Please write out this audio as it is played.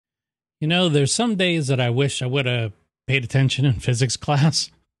You know, there's some days that I wish I would have paid attention in physics class.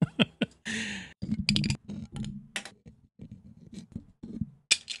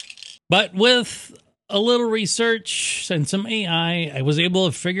 But with a little research and some AI, I was able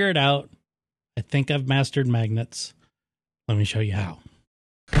to figure it out. I think I've mastered magnets. Let me show you how.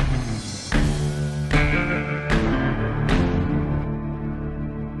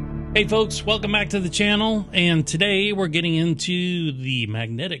 Hey folks, welcome back to the channel, and today we're getting into the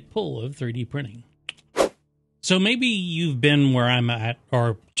magnetic pull of 3D printing. So maybe you've been where I'm at,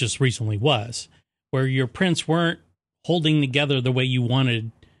 or just recently was, where your prints weren't holding together the way you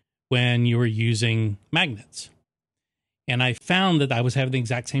wanted when you were using magnets. And I found that I was having the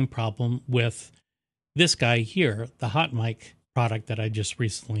exact same problem with this guy here, the HotMic product that I just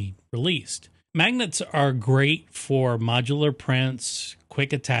recently released. Magnets are great for modular prints,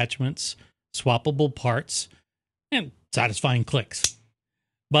 quick attachments, swappable parts, and satisfying clicks.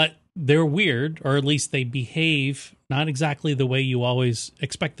 But they're weird, or at least they behave not exactly the way you always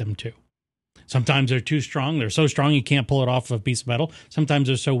expect them to. Sometimes they're too strong. They're so strong you can't pull it off of a piece of metal. Sometimes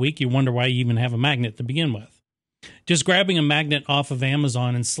they're so weak you wonder why you even have a magnet to begin with. Just grabbing a magnet off of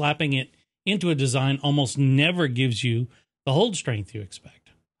Amazon and slapping it into a design almost never gives you the hold strength you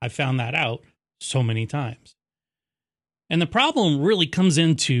expect. I found that out so many times. And the problem really comes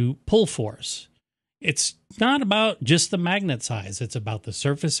into pull force. It's not about just the magnet size. It's about the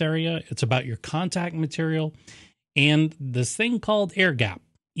surface area. It's about your contact material and this thing called air gap,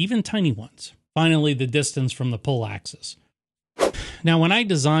 even tiny ones. Finally, the distance from the pull axis. Now, when I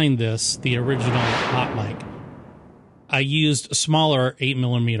designed this, the original HotMic, I used smaller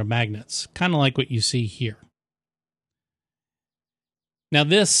 8mm magnets, kind of like what you see here. Now,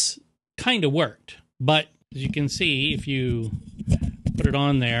 this kind of worked, but as you can see, if you put it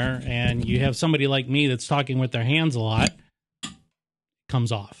on there and you have somebody like me that's talking with their hands a lot, it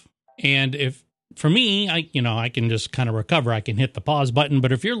comes off. And if for me, I can just kind of recover. I can hit the pause button,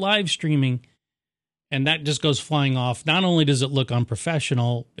 but if you're live streaming and that just goes flying off, not only does it look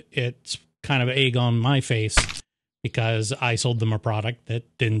unprofessional, it's kind of egg on my face because I sold them a product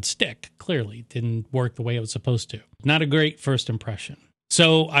that didn't stick. Clearly, didn't work the way it was supposed to. Not a great first impression.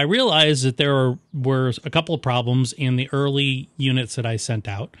 So I realized that there were a couple of problems in the early units that I sent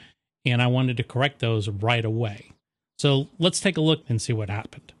out, and I wanted to correct those right away. So let's take a look and see what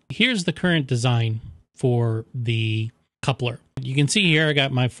happened. Here's the current design for the coupler. You can see here I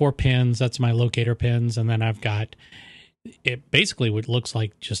got my 4 pins. That's my locator pins. And then I've got it basically what looks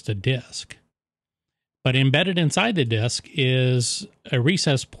like just a disc. But embedded inside the disc is a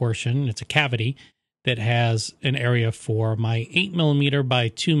recessed portion. It's a cavity that has an area for my 8mm by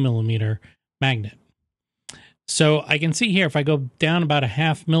 2mm magnet. So I can see here, if I go down about a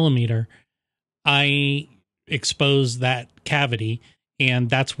 0.5 millimeter, I expose that cavity,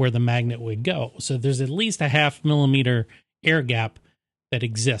 and that's where the magnet would go. So there's at least a 0.5 millimeter air gap that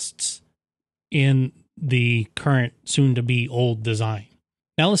exists in the current, soon-to-be old design.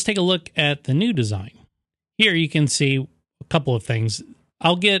 Now let's take a look at the new design. Here you can see a couple of things.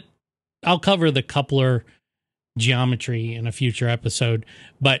 I'll cover the coupler geometry in a future episode,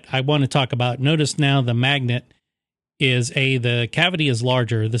 but I want to talk about, notice now the magnet is the cavity is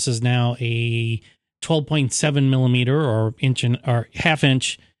larger. This is now a 12.7 millimeter or 1/2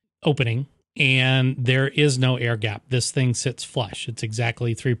 inch opening, and there is no air gap. This thing sits flush. It's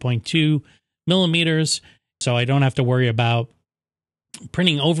exactly 3.2 millimeters, so I don't have to worry about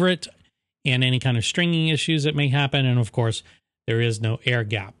printing over it and any kind of stringing issues that may happen. And of course, there is no air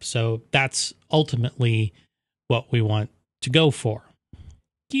gap. So that's ultimately what we want to go for.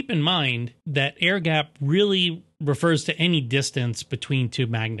 Keep in mind that air gap really refers to any distance between two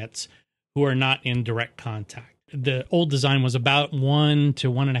magnets who are not in direct contact. The old design was about 1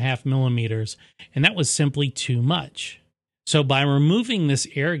 to 1.5 millimeters, and that was simply too much. So by removing this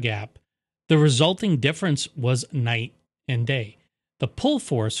air gap, the resulting difference was night and day. The pull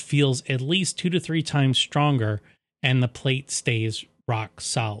force feels at least 2 to 3 times stronger, and the plate stays rock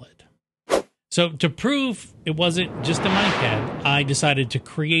solid. So to prove it wasn't just in my head, I decided to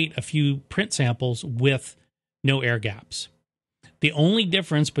create a few print samples with no air gaps. The only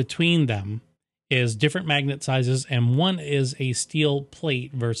difference between them is different magnet sizes, and one is a steel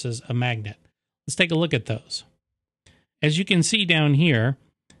plate versus a magnet. Let's take a look at those. As you can see down here,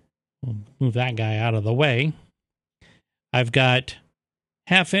 we'll move that guy out of the way. I've got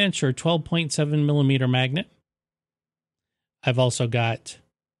 1/2 inch or 12.7 millimeter magnet. I've also got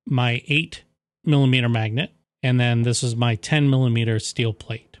my 8mm magnet, and then this is my 10mm steel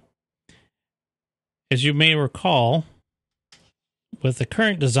plate. As you may recall, with the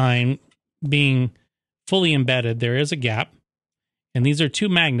current design being fully embedded, there is a gap, and these are two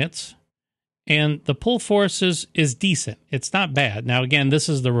magnets And the pull force is decent. It's not bad. Now, again, this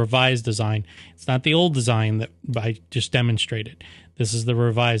is the revised design. It's not the old design that I just demonstrated. This is the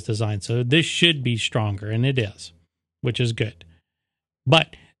revised design. So this should be stronger, and it is, which is good.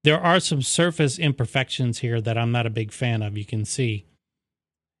 But there are some surface imperfections here that I'm not a big fan of, you can see.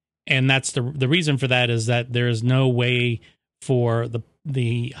 And that's the reason for that is that there is no way for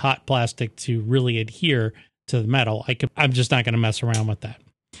the hot plastic to really adhere to the metal. I'm just not going to mess around with that.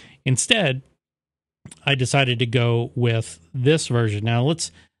 Instead, I decided to go with this version. Now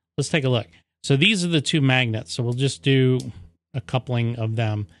let's take a look. So these are the two magnets. So we'll just do a coupling of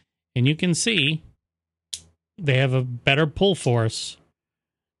them, and you can see they have a better pull force.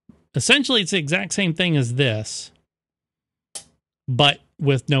 Essentially, it's the exact same thing as this, but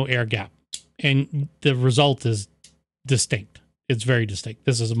with no air gap. And the result is distinct. It's very distinct.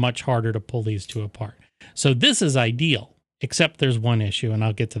 This is much harder to pull these two apart. So this is ideal, except there's one issue, and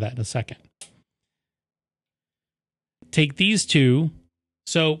I'll get to that in a second. Take these two.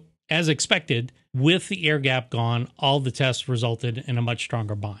 So as expected, with the air gap gone, all the tests resulted in a much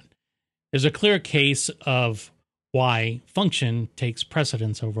stronger bond. There's a clear case of why function takes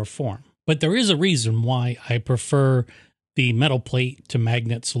precedence over form. But there is a reason why I prefer the metal plate to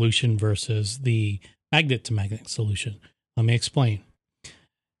magnet solution versus the magnet to magnet solution. Let me explain.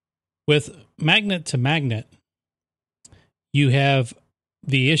 With magnet to magnet, you have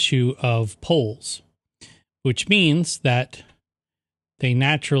the issue of poles, which means that they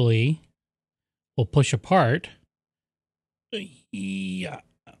naturally will push apart, yeah,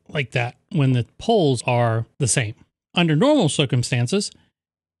 like that, when the poles are the same. Under normal circumstances,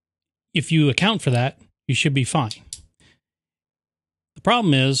 if you account for that, you should be fine. The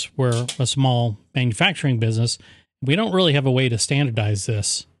problem is we're a small manufacturing business. We don't really have a way to standardize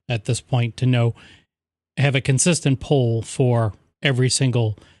this at this point to have a consistent pole for every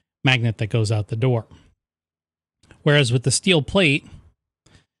single magnet that goes out the door. Whereas with the steel plate,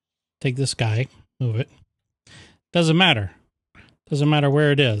 take this guy, move it, doesn't matter. Doesn't matter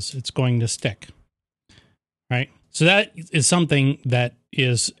where it is, it's going to stick, right? So that is something that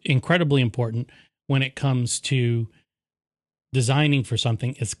is incredibly important when it comes to designing for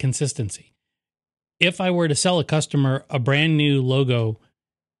something, is consistency. If I were to sell a customer a brand new logo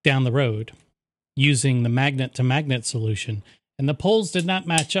down the road using the magnet to magnet solution, and the poles did not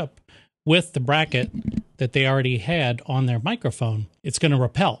match up with the bracket that they already had on their microphone, it's going to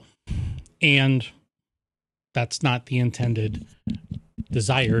repel. And that's not the intended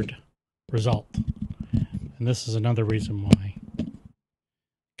desired result. And this is another reason why I'm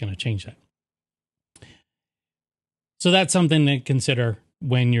going to change that. So that's something to consider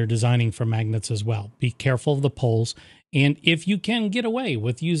when you're designing for magnets as well. Be careful of the poles. And if you can get away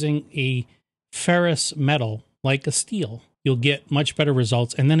with using a ferrous metal like a steel, you'll get much better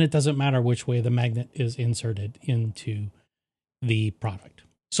results. And then it doesn't matter which way the magnet is inserted into the product.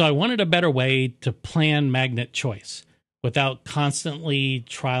 So I wanted a better way to plan magnet choice without constantly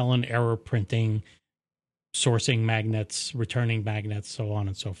trial and error printing, sourcing magnets, returning magnets, so on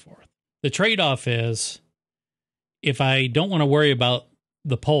and so forth. The trade-off is, if I don't want to worry about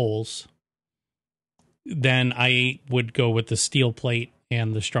the poles, then I would go with the steel plate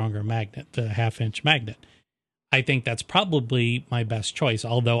and the stronger magnet, the 1/2-inch magnet. I think that's probably my best choice,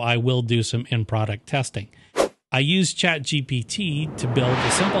 although I will do some in-product testing. I use ChatGPT to build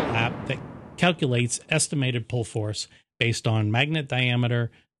a simple app that calculates estimated pull force based on magnet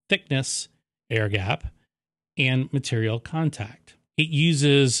diameter, thickness, air gap, and material contact. It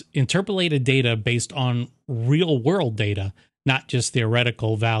uses interpolated data based on real-world data, not just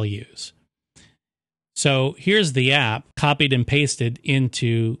theoretical values. So here's the app copied and pasted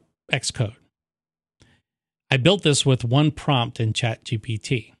into Xcode. I built this with one prompt in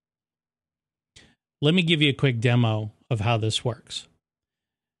ChatGPT. Let me give you a quick demo of how this works.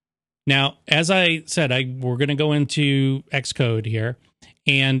 Now, as I said, we're going to go into Xcode here,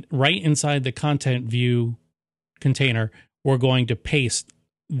 and right inside the content view container, we're going to paste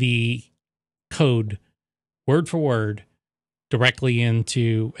the code word for word directly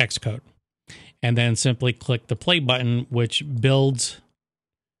into Xcode. And then simply click the play button, which builds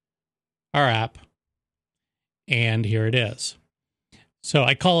our app. And here it is. So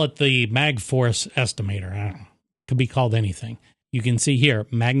I call it the mag force estimator. I don't know. It could be called anything. You can see here,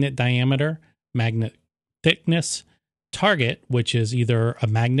 magnet diameter, magnet thickness, target, which is either a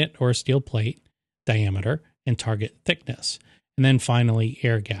magnet or a steel plate diameter, and target thickness. And then finally,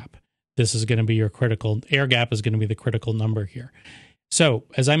 air gap. This is going to be your critical, air gap is going to be the critical number here. So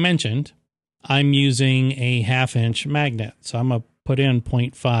as I mentioned, I'm using a 1/2-inch magnet. So I'm going to put in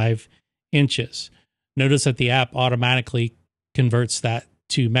 0.5 inches. Notice that the app automatically converts that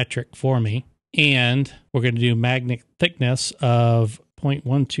to metric for me. And we're going to do magnet thickness of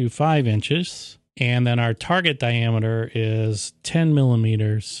 0.125 inches. And then our target diameter is 10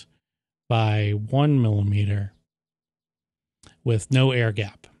 millimeters by 1 millimeter with no air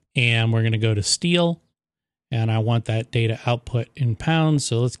gap. And we're going to go to steel. And I want that data output in pounds.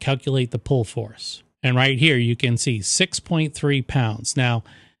 So let's calculate the pull force. And right here, you can see 6.3 pounds. Now,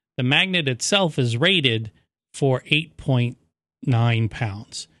 the magnet itself is rated for 8.9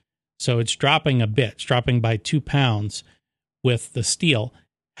 pounds. So it's dropping a bit. It's dropping by 2 pounds with the steel.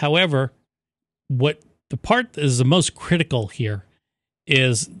 However, what the part that is the most critical here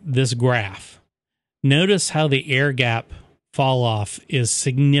is this graph. Notice how the air gap fall off is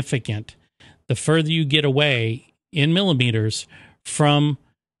significant. The further you get away in millimeters from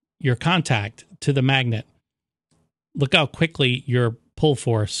your contact to the magnet, look how quickly your pull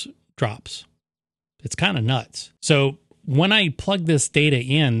force drops. It's kind of nuts. So when I plugged this data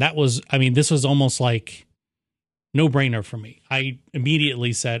in, this was almost like no brainer for me. I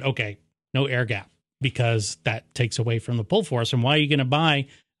immediately said, okay, no air gap, because that takes away from the pull force. And why are you going to buy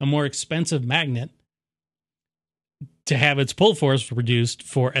a more expensive magnet to have its pull force reduced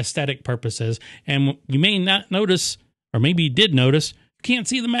for aesthetic purposes? And you may not notice, or maybe you did notice, you can't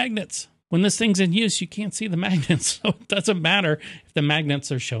see the magnets. When this thing's in use, you can't see the magnets. So it doesn't matter if the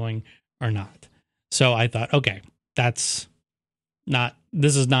magnets are showing or not. So I thought, okay, this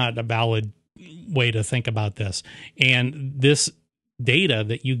is not a valid way to think about this. And this data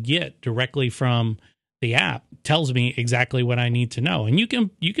that you get directly from the app tells me exactly what I need to know. And you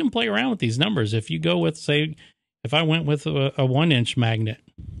can play around with these numbers. If you go with, say, if I went with a 1-inch magnet,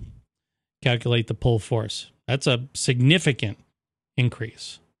 calculate the pull force. That's a significant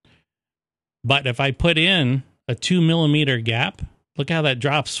increase. But if I put in a 2 millimeter gap, look how that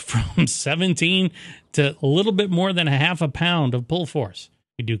drops from 17 to a little bit more than a half a pound of pull force.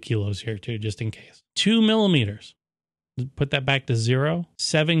 We do kilos here too, just in case. 2 millimeters. Put that back to 0.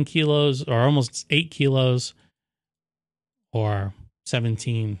 7 kilos, or almost 8 kilos, or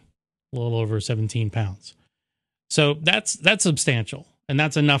 17, a little over 17 pounds. So that's substantial. And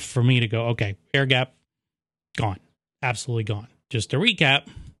that's enough for me to go, okay, air gap, gone. Absolutely gone. Just to recap,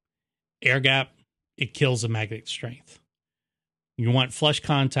 air gap, it kills the magnetic strength. You want flush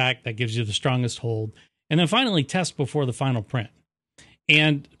contact, that gives you the strongest hold. And then finally, test before the final print.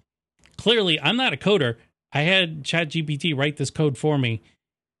 And clearly, I'm not a coder. I had ChatGPT write this code for me,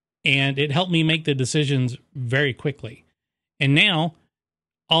 and it helped me make the decisions very quickly. And now,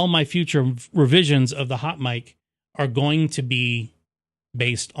 all my future revisions of the HotMic are going to be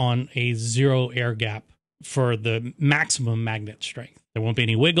based on a 0 air gap for the maximum magnet strength. There won't be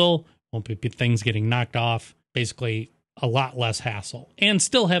any wiggle, won't be things getting knocked off. Basically, a lot less hassle, and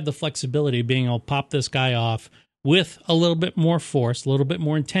still have the flexibility of being able to pop this guy off with a little bit more force, a little bit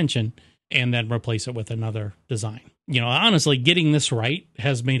more intention, and then replace it with another design. You know, honestly, getting this right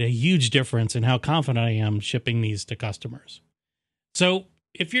has made a huge difference in how confident I am shipping these to customers. So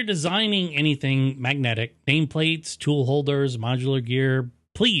if you're designing anything magnetic, nameplates, tool holders, modular gear,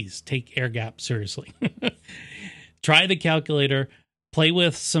 please take air gap seriously. Try the calculator, play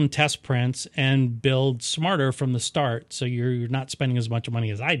with some test prints, and build smarter from the start so you're not spending as much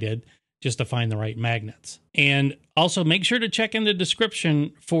money as I did just to find the right magnets. And also make sure to check in the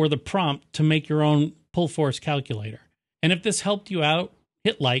description for the prompt to make your own pull force calculator. And if this helped you out,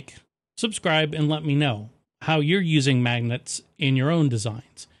 hit like, subscribe, and let me know how you're using magnets in your own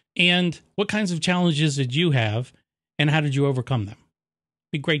designs. And what kinds of challenges did you have, and how did you overcome them?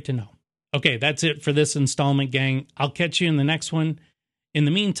 Be great to know. Okay, that's it for this installment, gang. I'll catch you in the next one. In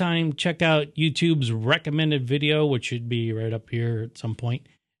the meantime, check out YouTube's recommended video, which should be right up here at some point.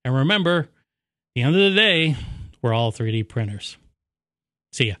 And remember, at the end of the day, we're all 3D printers.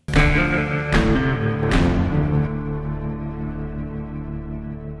 See ya.